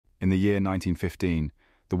In the year 1915,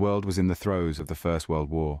 the world was in the throes of the First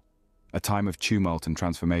World War, a time of tumult and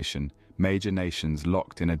transformation, major nations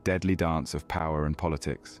locked in a deadly dance of power and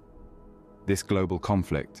politics. This global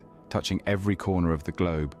conflict, touching every corner of the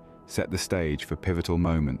globe, set the stage for pivotal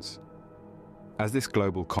moments. As this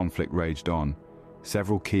global conflict raged on,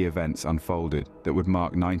 several key events unfolded that would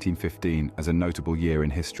mark 1915 as a notable year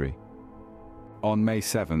in history. On May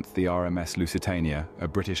 7th, the RMS Lusitania, a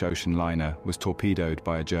British ocean liner, was torpedoed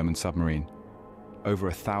by a German submarine. Over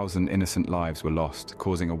 1,000 innocent lives were lost,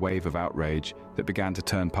 causing a wave of outrage that began to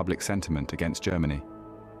turn public sentiment against Germany.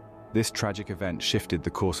 This tragic event shifted the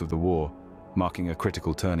course of the war, marking a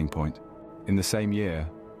critical turning point. In the same year,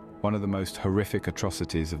 one of the most horrific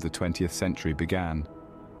atrocities of the 20th century began: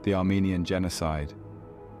 the Armenian Genocide.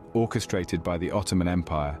 Orchestrated by the Ottoman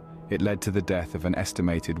Empire, it led to the death of an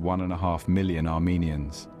estimated 1.5 million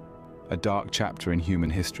Armenians. A dark chapter in human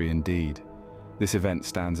history indeed. This event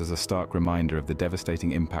stands as a stark reminder of the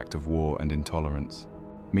devastating impact of war and intolerance.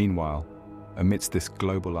 Meanwhile, amidst this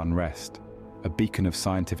global unrest, a beacon of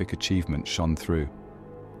scientific achievement shone through.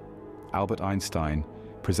 Albert Einstein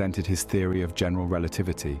presented his theory of general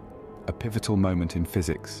relativity, a pivotal moment in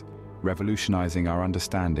physics, revolutionizing our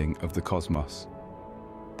understanding of the cosmos.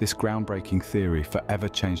 This groundbreaking theory forever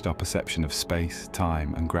changed our perception of space,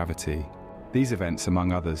 time, and gravity. These events,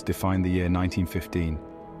 among others, defined the year 1915,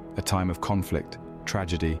 a time of conflict,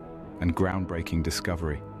 tragedy, and groundbreaking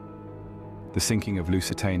discovery. The sinking of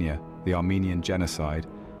Lusitania, the Armenian Genocide,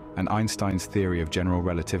 and Einstein's theory of general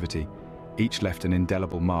relativity each left an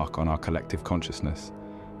indelible mark on our collective consciousness.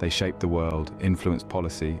 They shaped the world, influenced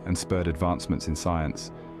policy, and spurred advancements in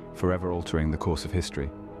science, forever altering the course of history.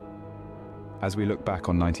 As we look back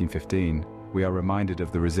on 1915, we are reminded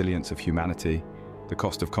of the resilience of humanity, the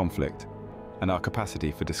cost of conflict, and our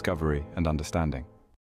capacity for discovery and understanding.